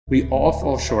We all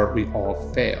fall short, we all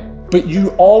fail. But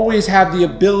you always have the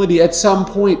ability at some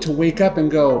point to wake up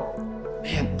and go,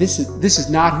 man, this is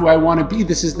not who I want to be.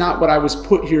 This is not what I was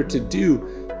put here to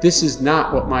do. This is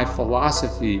not what my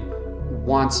philosophy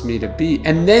wants me to be.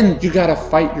 And then you got to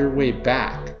fight your way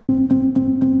back.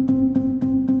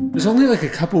 It was only like a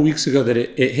couple weeks ago that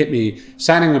it hit me,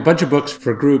 signing a bunch of books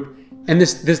for a group. And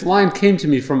this line came to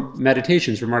me from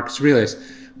Meditations from Marcus Aurelius.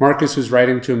 Marcus was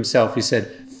writing to himself. He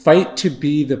said, fight to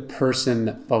be the person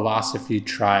that philosophy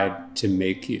tried to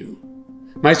make you.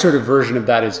 My sort of version of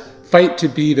that is fight to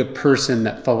be the person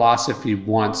that philosophy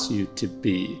wants you to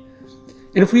be.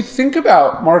 And if we think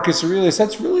about Marcus Aurelius,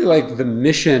 that's really like the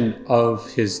mission of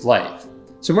his life.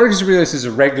 So Marcus Aurelius is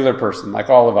a regular person, like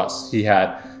all of us. He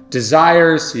had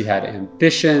desires, he had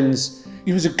ambitions,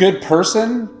 he was a good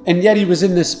person, and yet he was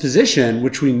in this position,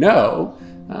 which we know,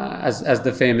 as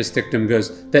the famous dictum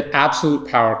goes, that absolute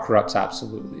power corrupts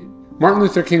absolutely. Martin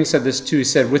Luther King said this too. He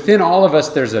said, within all of us,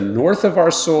 there's a north of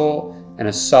our soul and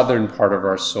a southern part of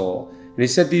our soul. And he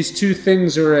said these two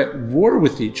things are at war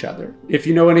with each other. If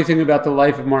you know anything about the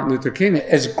life of Martin Luther King,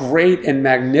 as great and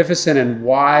magnificent and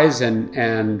wise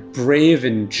and brave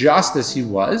and just as he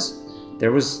was,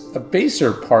 there was a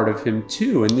baser part of him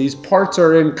too. And these parts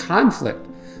are in conflict.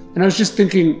 And I was just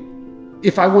thinking,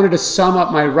 if I wanted to sum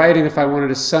up my writing, if I wanted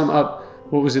to sum up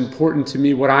what was important to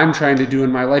me, what I'm trying to do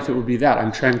in my life, it would be that.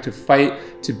 I'm trying to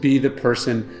fight to be the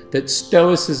person that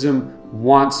Stoicism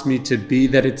wants me to be,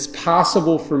 that it's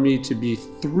possible for me to be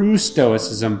through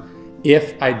Stoicism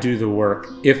if I do the work,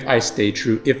 if I stay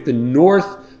true, if the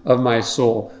north of my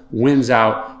soul wins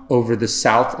out over the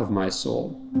south of my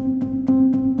soul.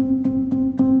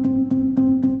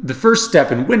 The first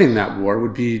step in winning that war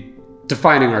would be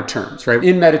defining our terms, right?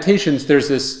 In Meditations, there's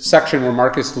this section where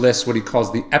Marcus lists what he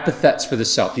calls the epithets for the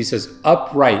self. He says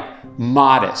upright,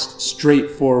 modest,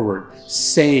 straightforward,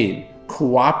 sane,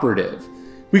 cooperative.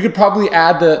 We could probably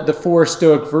add the 4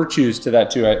 Stoic virtues to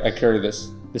that too. I carry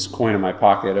this coin in my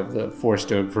pocket of the 4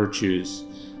 Stoic virtues,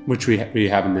 which we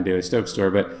have in the Daily Stoic store.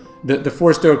 But the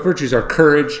 4 Stoic virtues are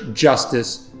courage,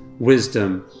 justice,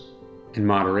 wisdom, and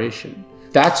moderation.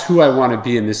 That's who I want to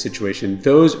be in this situation.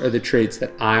 Those are the traits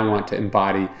that I want to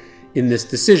embody in this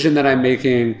decision that I'm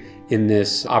making, in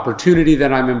this opportunity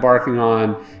that I'm embarking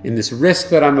on, in this risk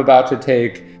that I'm about to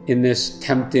take, in this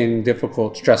tempting,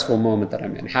 difficult, stressful moment that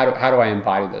I'm in. How do I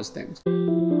embody those things?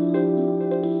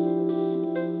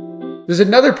 There's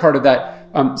another part of that.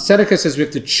 Seneca says we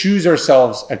have to choose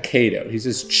ourselves a Cato. He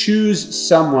says, choose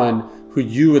someone who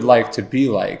you would like to be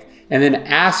like. And then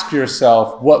ask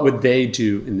yourself, what would they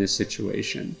do in this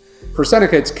situation? For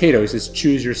Seneca, it's Cato. He says,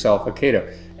 choose yourself a Cato.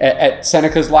 At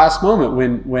Seneca's last moment,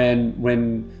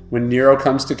 when Nero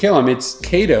comes to kill him, it's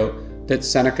Cato that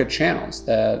Seneca channels,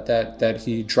 that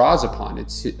he draws upon.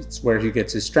 It's where he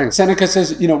gets his strength. Seneca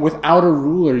says, without a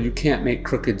ruler, you can't make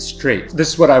crooked straight. This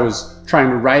is what I was trying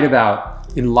to write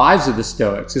about in Lives of the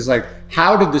Stoics, is like,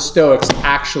 how did the Stoics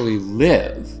actually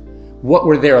live? What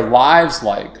were their lives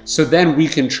like? So then we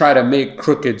can try to make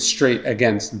crooked straight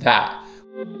against that.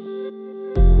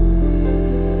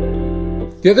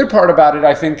 The other part about it,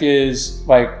 I think, is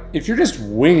like, if you're just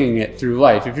winging it through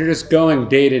life, if you're just going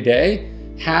day to day,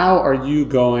 how are you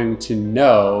going to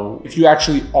know if you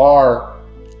actually are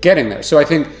getting there? So I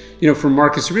think, for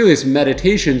Marcus Aurelius,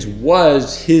 Meditations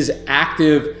was his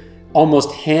active,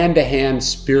 almost hand-to-hand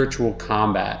spiritual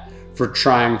combat for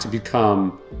trying to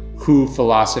become who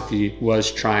philosophy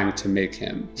was trying to make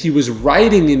him. He was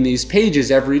writing in these pages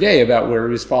every day about where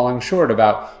he was falling short,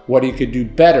 about what he could do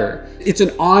better. It's an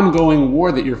ongoing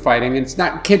war that you're fighting, and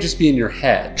it can't just be in your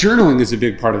head. Journaling is a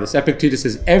big part of this. Epictetus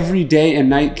says, every day and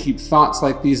night keep thoughts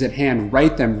like these at hand,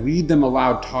 write them, read them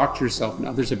aloud, talk to yourself and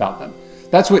others about them.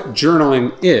 That's what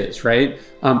journaling is, right?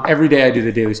 Every day I do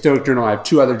the Daily Stoic journal. I have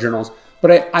 2 other journals,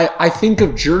 but I think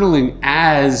of journaling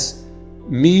as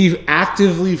me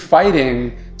actively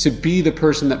fighting to be the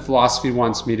person that philosophy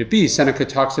wants me to be. Seneca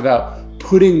talks about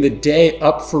putting the day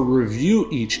up for review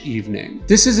each evening.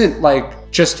 This isn't like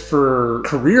just for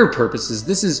career purposes.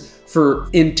 This is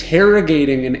for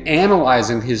interrogating and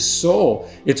analyzing his soul.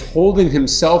 It's holding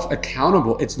himself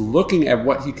accountable. It's looking at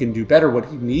what he can do better, what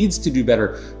he needs to do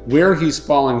better, where he's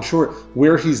falling short,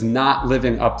 where he's not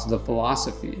living up to the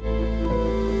philosophy.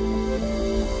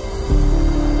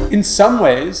 In some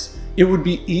ways, it would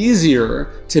be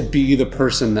easier to be the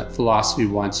person that philosophy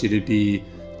wants you to be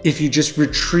if you just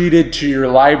retreated to your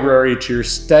library, to your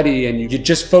study, and you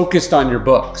just focused on your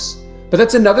books. But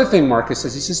that's another thing Marcus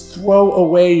says. He says, throw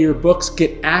away your books,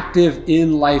 get active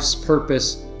in life's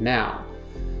purpose now.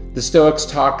 The Stoics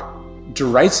talk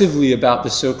derisively about the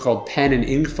so-called pen and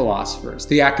ink philosophers,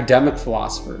 the academic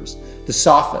philosophers, the the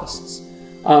sophists.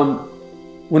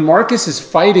 When Marcus is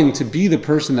fighting to be the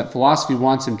person that philosophy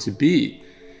wants him to be,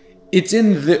 it's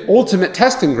in the ultimate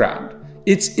testing ground.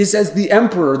 It's as the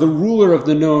emperor, the ruler of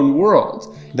the known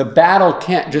world. The battle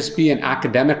can't just be an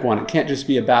academic one. It can't just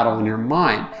be a battle in your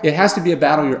mind. It has to be a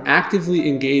battle you're actively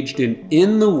engaged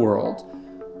in the world,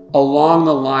 along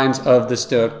the lines of the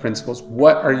Stoic principles.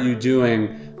 What are you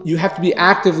doing? You have to be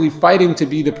actively fighting to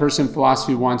be the person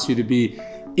philosophy wants you to be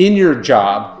in your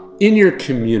job, in your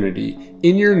community,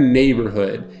 in your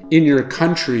neighborhood, in your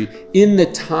country, in the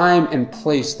time and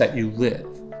place that you live.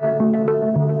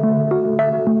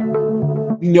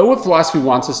 We know what philosophy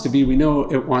wants us to be. We know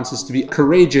it wants us to be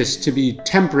courageous, to be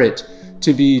temperate,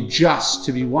 to be just,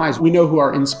 to be wise. We know who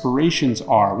our inspirations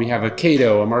are. We have a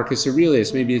Cato, a Marcus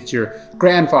Aurelius. Maybe it's your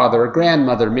grandfather or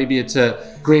grandmother. Maybe it's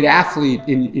a great athlete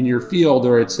in your field,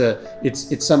 or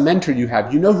it's some mentor you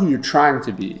have. You know who you're trying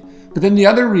to be. But then the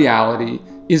other reality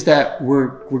is that we're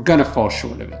gonna fall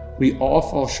short of it. We all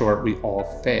fall short, we all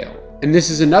fail. And this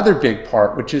is another big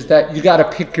part, which is that you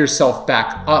gotta pick yourself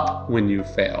back up when you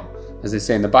fail. As they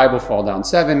say in the Bible, fall down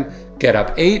 7, get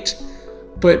up 8.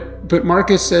 But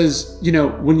Marcus says, you know,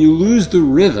 when you lose the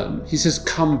rhythm, he says,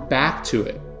 come back to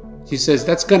it. He says,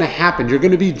 that's gonna happen. You're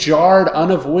gonna be jarred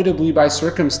unavoidably by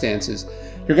circumstances.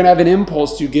 You're gonna have an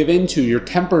impulse you give into. Your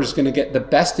temper is gonna get the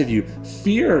best of you.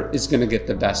 Fear is gonna get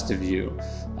the best of you.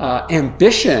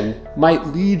 Ambition might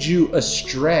lead you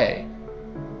astray.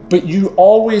 But you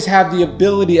always have the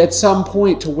ability at some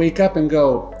point to wake up and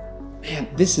go, man,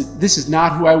 this is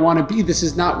not who I want to be. This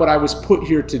is not what I was put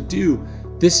here to do.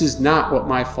 This is not what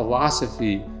my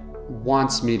philosophy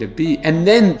wants me to be. And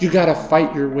then you got to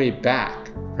fight your way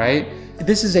back, right?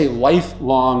 This is a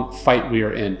lifelong fight we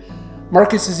are in.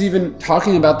 Marcus is even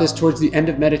talking about this towards the end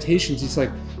of Meditations. He's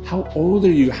like, how old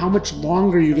are you? How much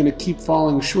longer are you going to keep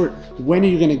falling short? When are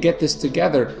you going to get this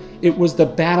together? It was the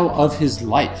battle of his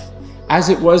life. As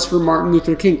it was for Martin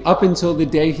Luther King, up until the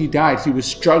day he died, he was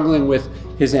struggling with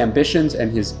his ambitions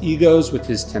and his egos, with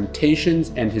his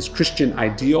temptations and his Christian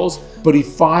ideals, but he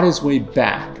fought his way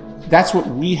back. That's what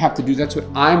we have to do. That's what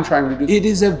I'm trying to do. It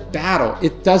is a battle.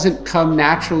 It doesn't come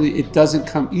naturally. It doesn't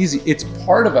come easy. It's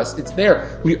part of us. It's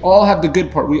there. We all have the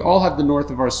good part. We all have the north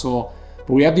of our soul,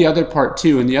 but we have the other part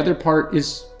too. And the other part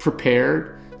is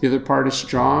prepared. The other part is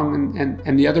strong,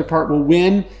 and the other part will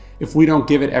win if we don't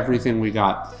give it everything we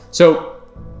got. So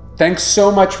thanks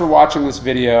so much for watching this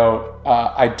video.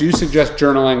 I do suggest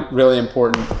journaling, really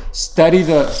important. Study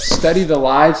the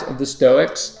lives of the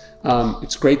Stoics.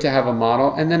 It's great to have a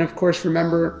model. And then of course,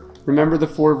 remember the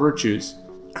 4 virtues: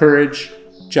 courage,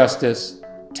 justice,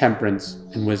 temperance,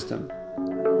 and wisdom.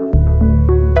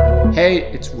 Hey,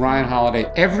 it's Ryan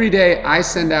Holiday. Every day I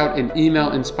send out an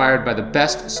email inspired by the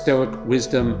best Stoic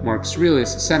wisdom: Marcus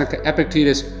Aurelius, Seneca,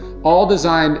 Epictetus, all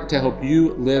designed to help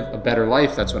you live a better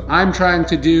life. That's what I'm trying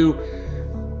to do.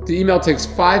 The email takes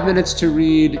 5 minutes to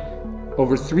read.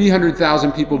 Over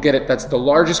 300,000 people get it. That's the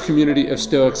largest community of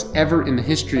Stoics ever in the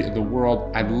history of the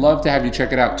world. I'd love to have you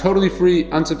check it out. Totally free.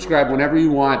 Unsubscribe whenever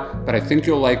you want, but I think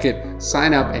you'll like it.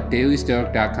 Sign up at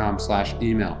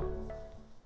dailystoic.com/email.